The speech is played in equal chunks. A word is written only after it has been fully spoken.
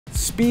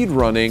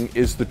Speedrunning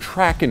is the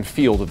track and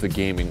field of the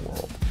gaming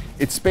world.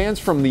 It spans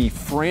from the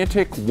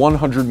frantic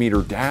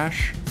 100-meter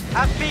dash.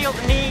 I feel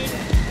the need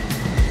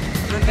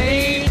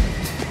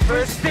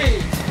for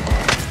speed.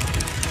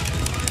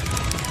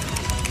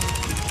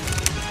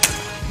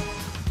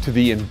 To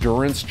the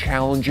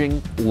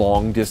endurance-challenging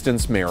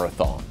long-distance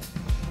marathon.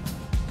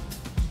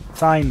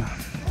 Time.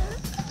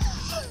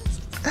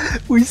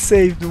 We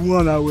saved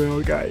 1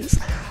 hour, guys.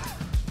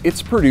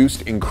 It's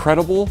produced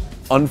incredible,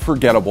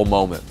 unforgettable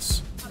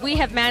moments. We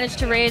have managed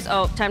to raise,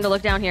 time to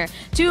look down here,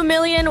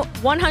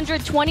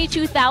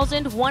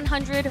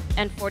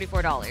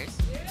 $2,122,144.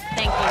 Thank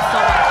you so much.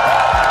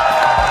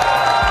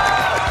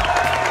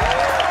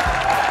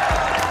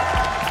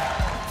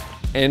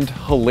 And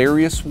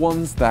hilarious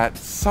ones that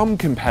some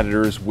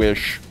competitors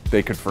wish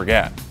they could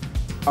forget.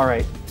 All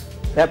right,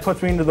 that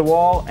puts me into the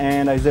wall,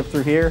 and I zip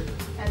through here.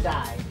 And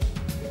die.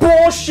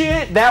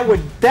 Bullshit! That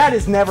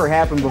has never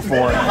happened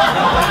before.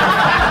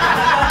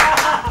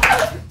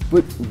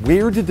 But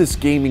where did this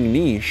gaming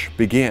niche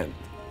begin?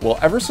 Well,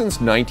 ever since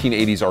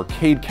 1980s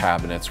arcade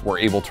cabinets were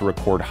able to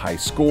record high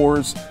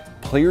scores,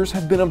 players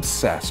have been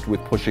obsessed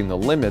with pushing the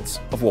limits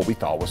of what we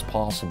thought was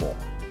possible.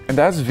 And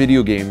as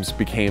video games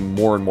became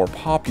more and more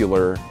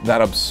popular,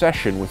 that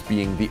obsession with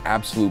being the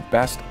absolute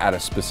best at a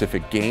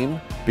specific game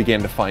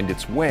began to find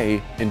its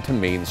way into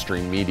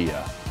mainstream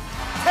media.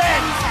 10, 9,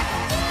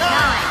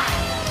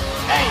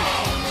 8,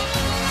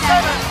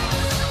 7,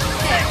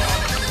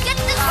 6. Get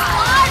the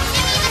score!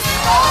 Give me the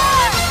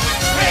score!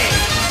 3, 2,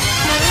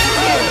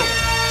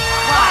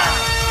 1.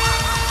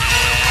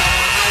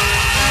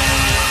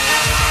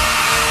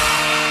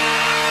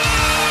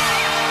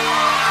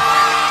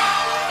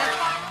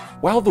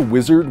 While The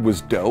Wizard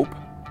was dope,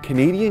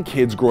 Canadian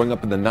kids growing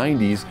up in the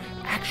 90s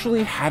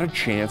actually had a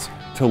chance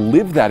to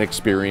live that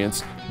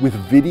experience with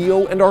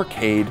Video and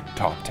Arcade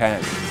Top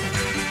 10.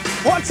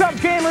 What's up,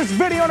 gamers?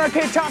 Video and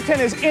Arcade Top 10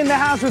 is in the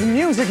house with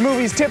music,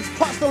 movies, tips,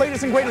 plus the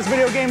latest and greatest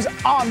video games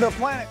on the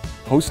planet.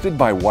 Hosted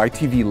by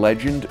YTV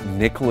legend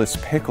Nicholas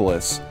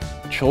Pickles,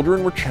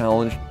 children were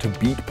challenged to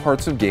beat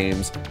parts of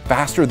games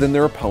faster than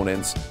their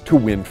opponents to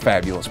win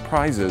fabulous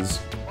prizes.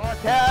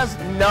 Podcast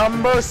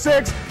number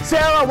 6.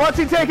 Sarah, what's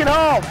he taking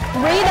home?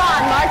 Read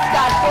on. Mark's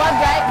got 4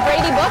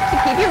 Brady books to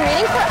keep you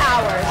reading for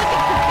hours.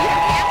 Computer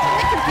games from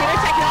the computer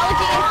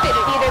technology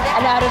infinity.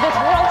 An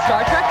out-of-this-world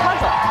Star Trek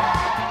puzzle.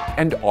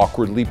 And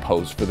awkwardly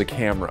pose for the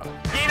camera.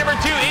 Game number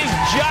 2 is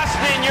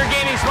Justin, your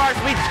gaming smarts.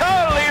 We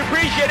totally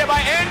appreciate it,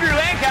 by Andrew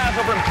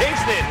Lancaster from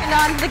Kingston. And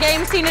on to the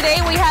game scene today,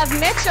 we have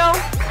Mitchell.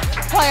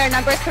 Player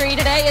number 3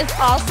 today is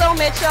also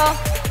Mitchell.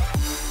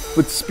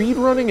 But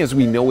speedrunning as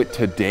we know it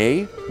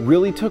today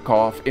really took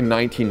off in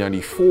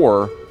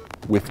 1994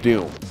 with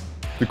Doom.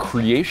 The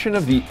creation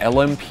of the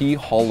LMP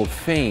Hall of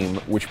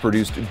Fame, which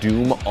produced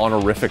Doom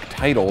honorific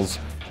titles,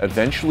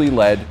 eventually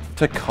led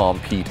to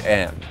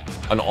Compete-N,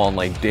 an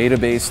online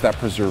database that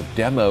preserved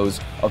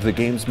demos of the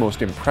game's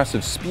most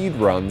impressive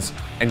speedruns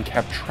and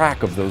kept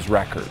track of those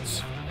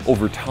records.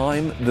 Over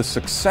time, the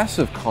success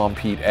of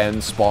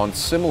Compete-N spawned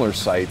similar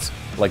sites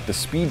like the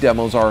Speed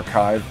Demos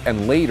Archive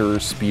and later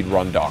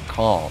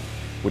Speedrun.com,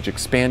 which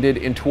expanded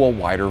into a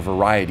wider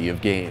variety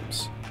of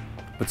games.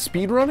 But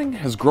speedrunning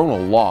has grown a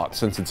lot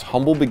since its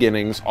humble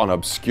beginnings on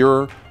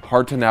obscure,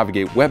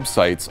 hard-to-navigate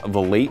websites of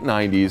the late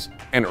 90s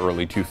and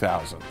early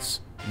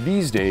 2000s.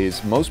 These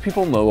days, most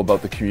people know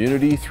about the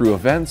community through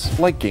events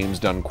like Games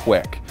Done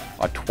Quick,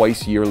 a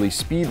twice-yearly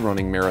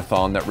speedrunning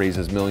marathon that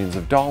raises millions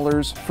of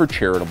dollars for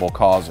charitable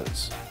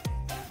causes.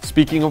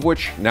 Speaking of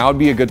which, now would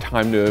be a good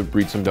time to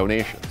read some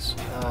donations.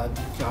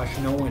 Josh,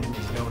 no one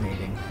is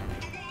donating.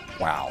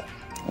 Wow.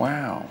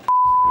 Wow.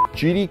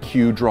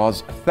 GDQ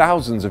draws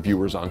thousands of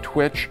viewers on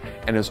Twitch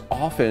and is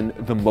often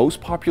the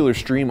most popular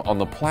stream on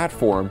the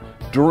platform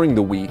during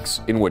the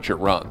weeks in which it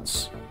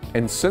runs.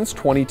 And since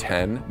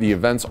 2010, the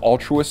event's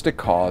altruistic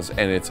cause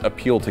and its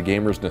appeal to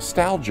gamers'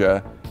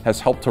 nostalgia has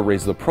helped to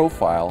raise the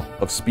profile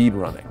of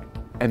speedrunning.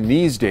 And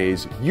these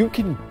days, you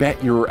can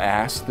bet your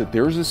ass that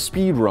there's a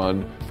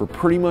speedrun for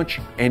pretty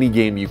much any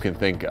game you can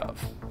think of.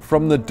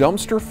 From the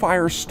dumpster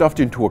fire stuffed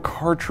into a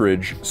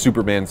cartridge,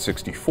 Superman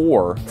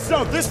 64.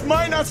 So this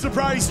might not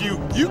surprise you.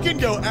 You can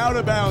go out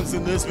of bounds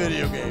in this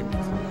video game.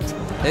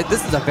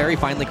 This is a very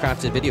finely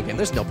crafted video game.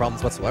 There's no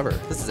problems whatsoever.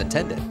 This is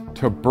intended.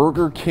 To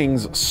Burger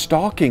King's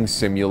stalking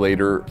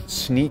simulator,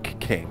 Sneak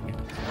King.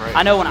 Right.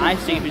 I know when I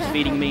see who's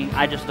feeding me,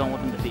 I just don't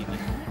want them to feed me.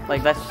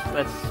 Like that's.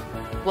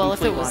 Well,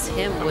 if it was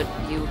him,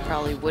 you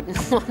probably wouldn't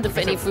want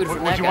any food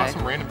from that guy. Would you want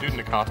some random dude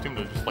in a costume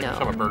to just like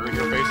shove a burger in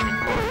your face?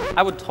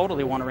 I would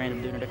totally want a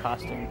random dude in a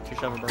costume to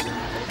shove a burger in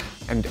my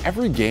face. And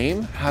every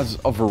game has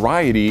a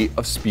variety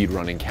of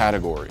speedrunning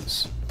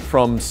categories.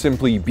 From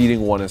simply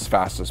beating one as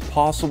fast as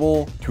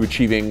possible, to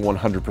achieving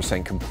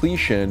 100%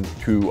 completion,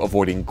 to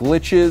avoiding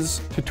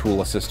glitches, to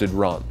tool-assisted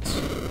runs.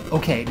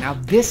 Okay, now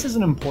this is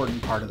an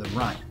important part of the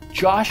run.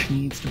 Josh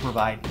needs to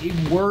provide a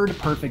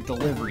word-perfect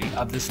delivery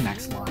of this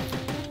next line.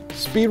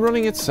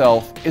 Speedrunning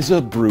itself is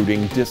a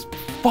brooding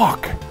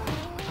fuck!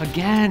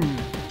 Again.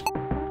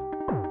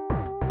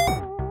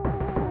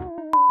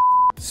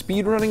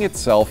 Speedrunning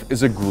itself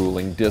is a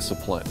grueling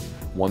discipline,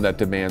 one that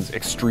demands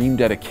extreme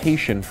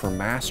dedication for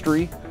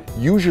mastery,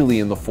 usually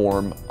in the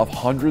form of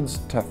hundreds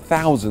to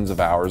thousands of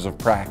hours of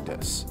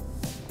practice.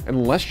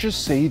 And let's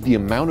just say the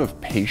amount of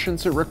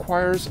patience it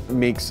requires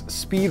makes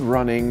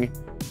speedrunning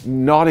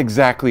not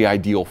exactly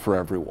ideal for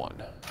everyone.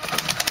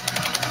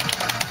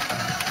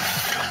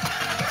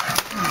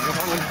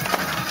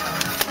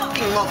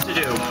 Fucking love to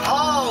do.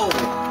 Oh!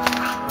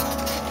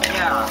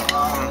 Yeah,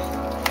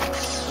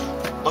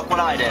 look what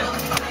I did.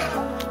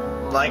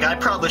 Like, I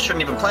probably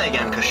shouldn't even play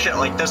again, because shit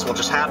like this will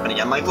just happen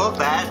again. Like, look,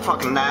 that,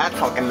 fucking that,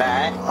 fucking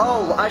that.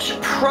 Oh, I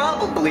should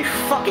probably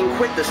fucking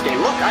quit this game.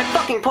 Look, I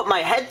fucking put my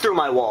head through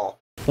my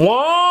wall.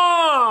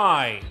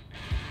 Why?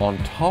 On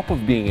top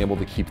of being able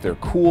to keep their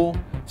cool,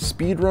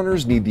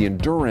 speedrunners need the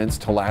endurance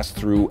to last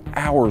through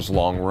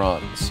hours-long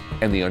runs,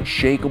 and the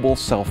unshakable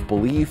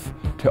self-belief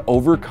to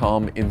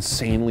overcome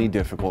insanely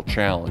difficult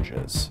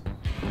challenges.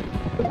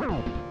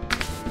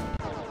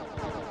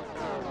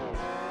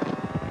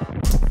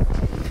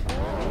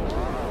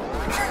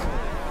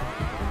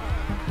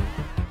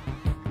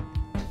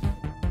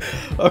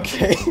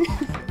 Okay,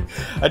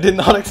 I did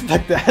not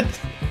expect that.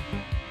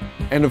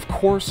 And of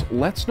course,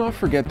 let's not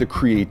forget the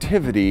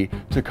creativity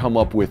to come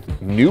up with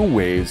new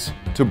ways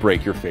to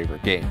break your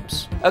favorite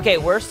games. Okay,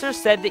 Worcester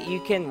said that you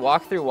can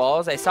walk through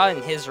walls. I saw it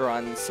in his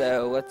run,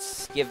 so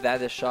let's give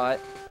that a shot.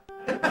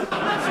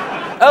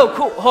 Oh,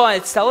 cool. Hold on,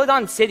 it's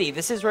Celadon City.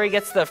 This is where he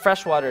gets the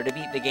fresh water to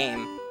beat the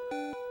game.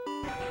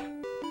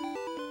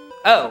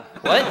 Oh,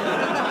 what?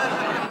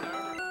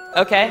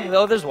 Okay,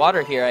 well, there's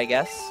water here, I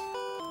guess.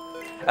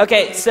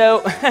 Okay,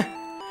 so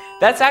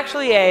that's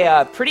actually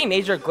a pretty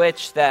major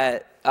glitch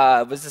that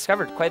was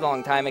discovered quite a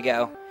long time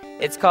ago.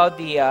 It's called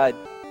the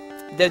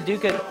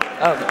Duke of...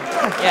 Oh,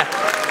 yeah.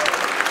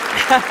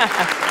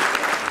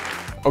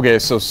 Okay,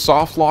 so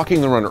soft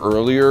locking the run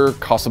earlier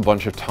costs a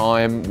bunch of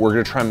time. We're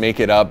gonna try and make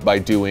it up by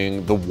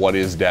doing the what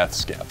is death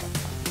skip.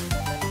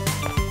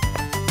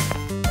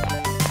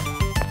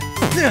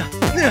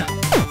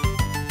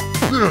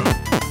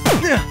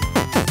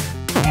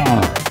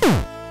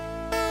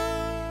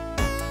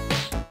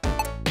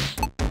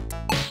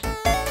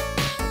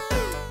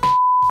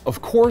 Of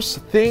course,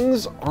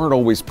 things aren't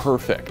always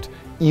perfect.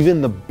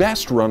 Even the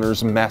best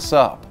runners mess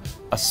up,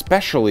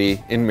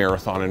 especially in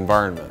marathon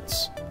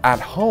environments. At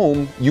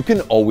home, you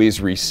can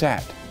always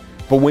reset.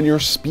 But when you're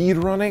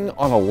speedrunning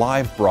on a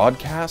live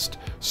broadcast,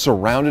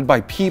 surrounded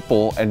by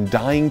people and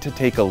dying to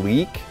take a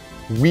leak,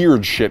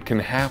 weird shit can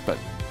happen.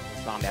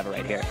 Bomb ever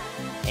right here.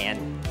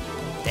 And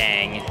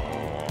dang.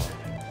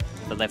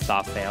 The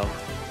liftoff failed.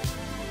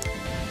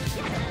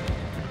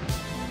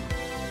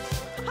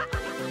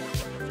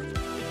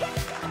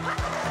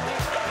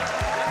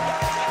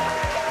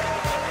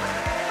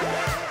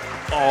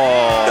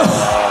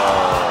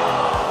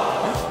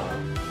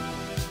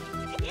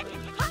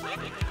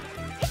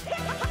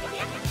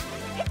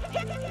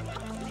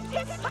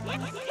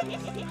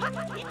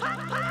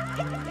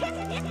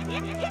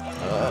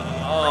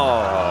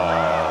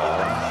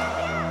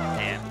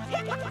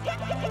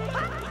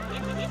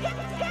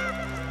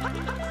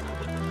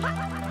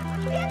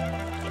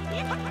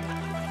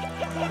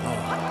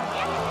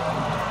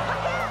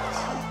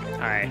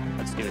 Alright,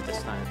 let's do it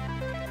this time.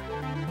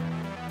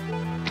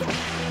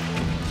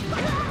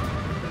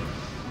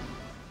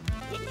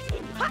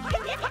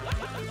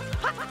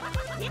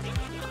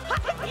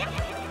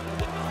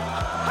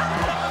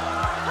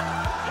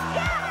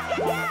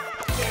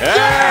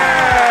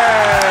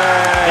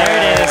 There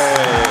it is.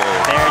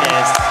 There it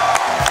is.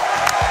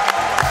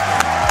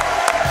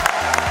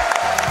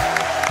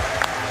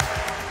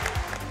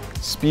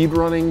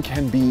 Speedrunning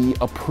can be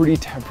a pretty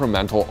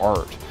temperamental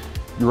art.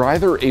 You're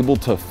either able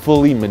to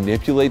fully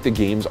manipulate the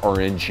game's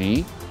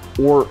RNG,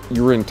 or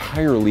you're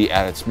entirely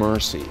at its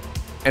mercy.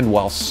 And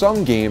while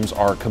some games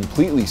are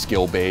completely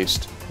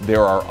skill-based,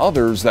 there are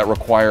others that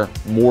require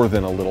more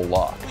than a little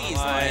luck. Please,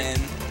 Lion.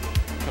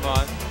 Come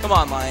on. Come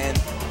on, Lion.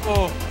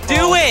 Oh,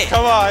 Do it!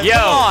 Come on. Yo,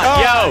 come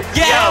on. yo,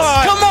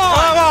 yes! Come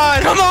on! Come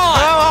on! Come on!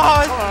 Come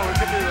on! Come on, we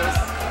can do this.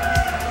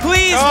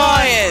 Please, Come on.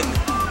 Lion!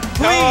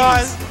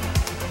 Please!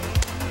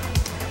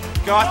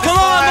 Got this, Come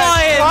on,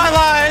 Lion! Come on,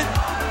 Lion!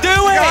 Do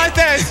it! Got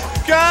this!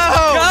 Go!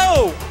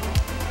 Go!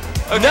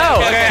 Okay,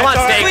 no! Okay, Come on,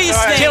 right. Snake! Please,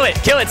 Snake. Kill it!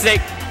 Kill it,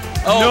 Snake!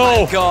 Oh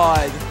no. my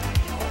god!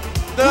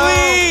 No,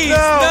 Please! no!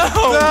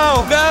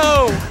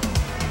 No!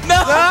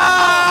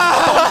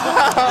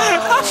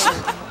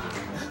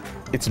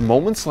 It's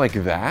moments like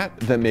that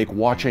that make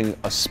watching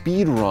a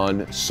speed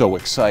run so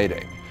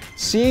exciting.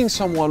 Seeing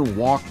someone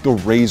walk the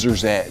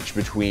razor's edge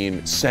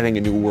between setting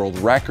a new world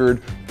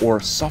record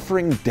or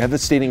suffering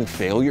devastating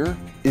failure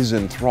is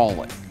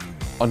enthralling.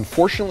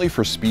 Unfortunately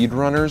for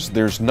speedrunners,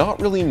 there's not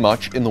really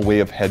much in the way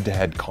of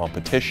head-to-head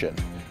competition.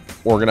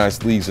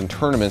 Organized leagues and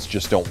tournaments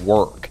just don't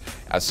work,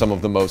 as some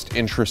of the most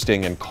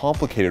interesting and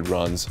complicated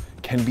runs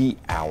can be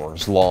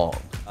hours long.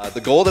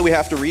 The goal that we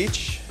have to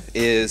reach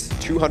is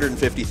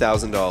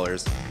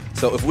 $250,000.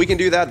 So if we can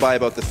do that by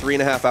about the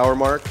 3.5 hour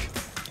mark,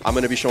 I'm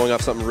going to be showing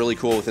off something really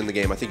cool within the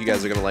game. I think you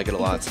guys are going to like it a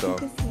lot. So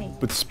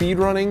But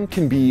speedrunning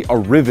can be a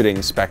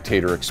riveting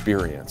spectator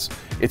experience.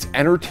 It's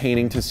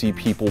entertaining to see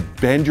people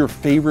bend your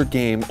favorite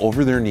game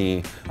over their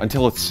knee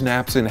until it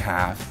snaps in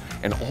half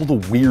and all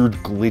the weird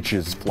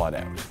glitches flood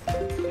out.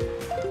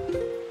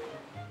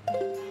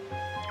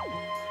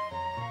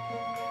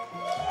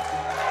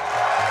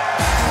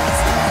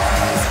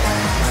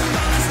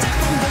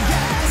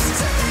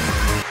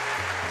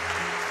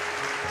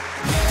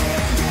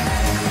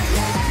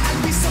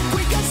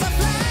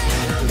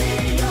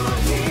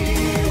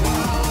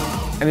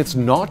 And it's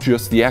not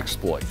just the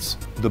exploits.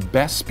 The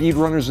best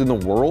speedrunners in the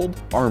world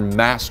are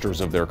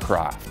masters of their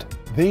craft.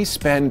 They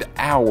spend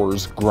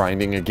hours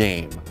grinding a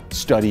game,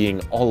 studying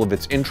all of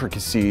its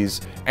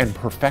intricacies, and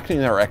perfecting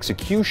their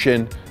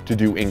execution to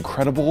do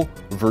incredible,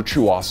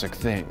 virtuosic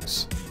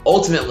things.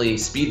 Ultimately,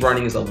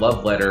 speedrunning is a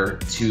love letter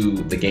to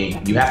the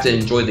game. You have to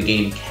enjoy the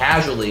game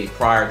casually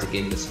prior to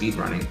getting to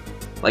speedrunning.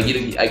 Like,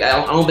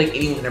 I don't think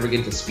anyone can ever get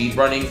into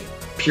speedrunning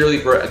purely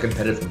for a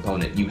competitive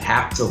component. You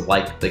have to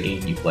like the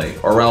game you play,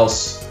 or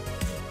else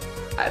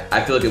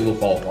I feel like it will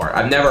fall apart.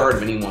 I've never heard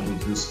of anyone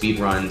who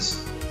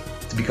speedruns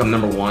to become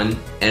 #1,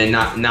 and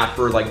not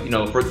for like,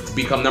 to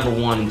become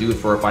 #1 and do it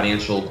for a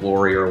financial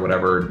glory or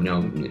whatever,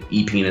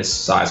 e-penis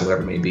size or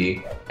whatever it may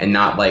be, and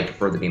not like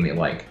for the game they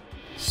like.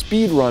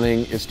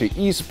 Speedrunning is to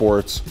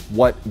esports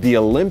what the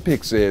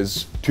Olympics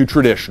is to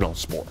traditional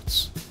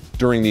sports.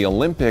 During the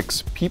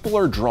Olympics, people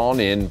are drawn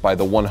in by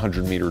the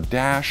 100-meter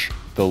dash,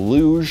 the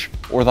luge,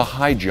 or the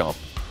high jump,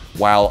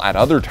 while at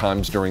other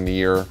times during the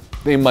year,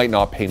 they might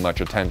not pay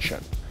much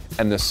attention.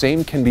 And the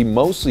same can be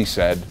mostly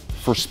said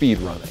for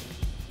speedrunning.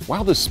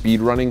 While the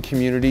speedrunning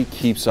community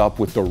keeps up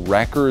with the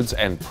records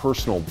and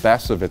personal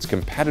bests of its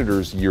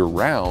competitors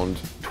year-round,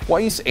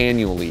 twice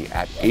annually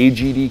at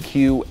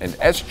AGDQ and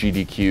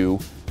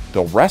SGDQ,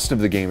 the rest of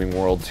the gaming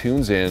world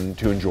tunes in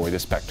to enjoy the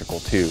spectacle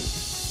too.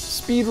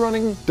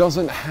 Speedrunning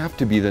doesn't have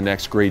to be the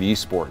next great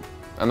esport,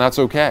 and that's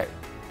okay.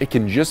 It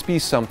can just be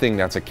something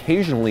that's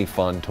occasionally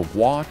fun to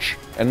watch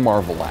and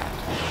marvel at.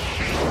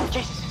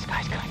 Jesus, this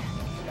guy's good.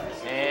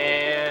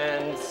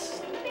 And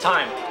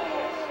time.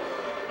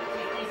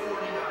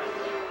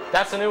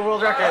 That's a new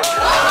world record.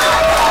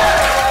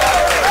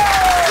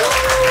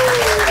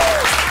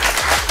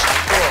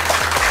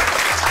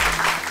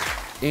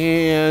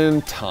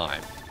 And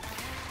time.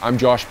 I'm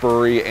Josh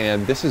Burry,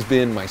 and this has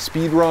been my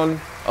speedrun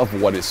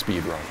of What is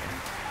Speedrunning.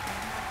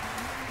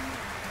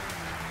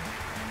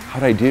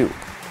 How'd I do?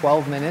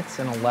 12 minutes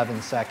and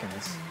 11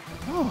 seconds.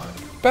 Oh,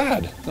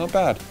 bad. Not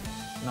bad.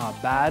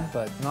 Not bad,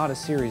 but not a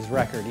series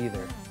record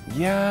either.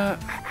 Yeah,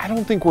 I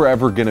don't think we're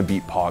ever gonna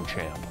beat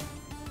PogChamp.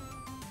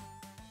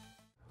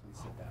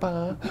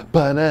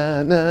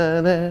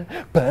 Ba-na-na-na,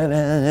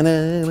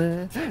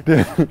 ba-na-na-na,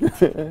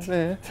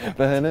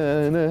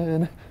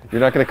 ba-na-na-na.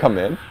 You're not gonna come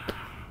in?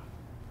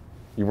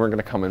 You weren't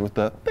gonna come in with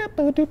the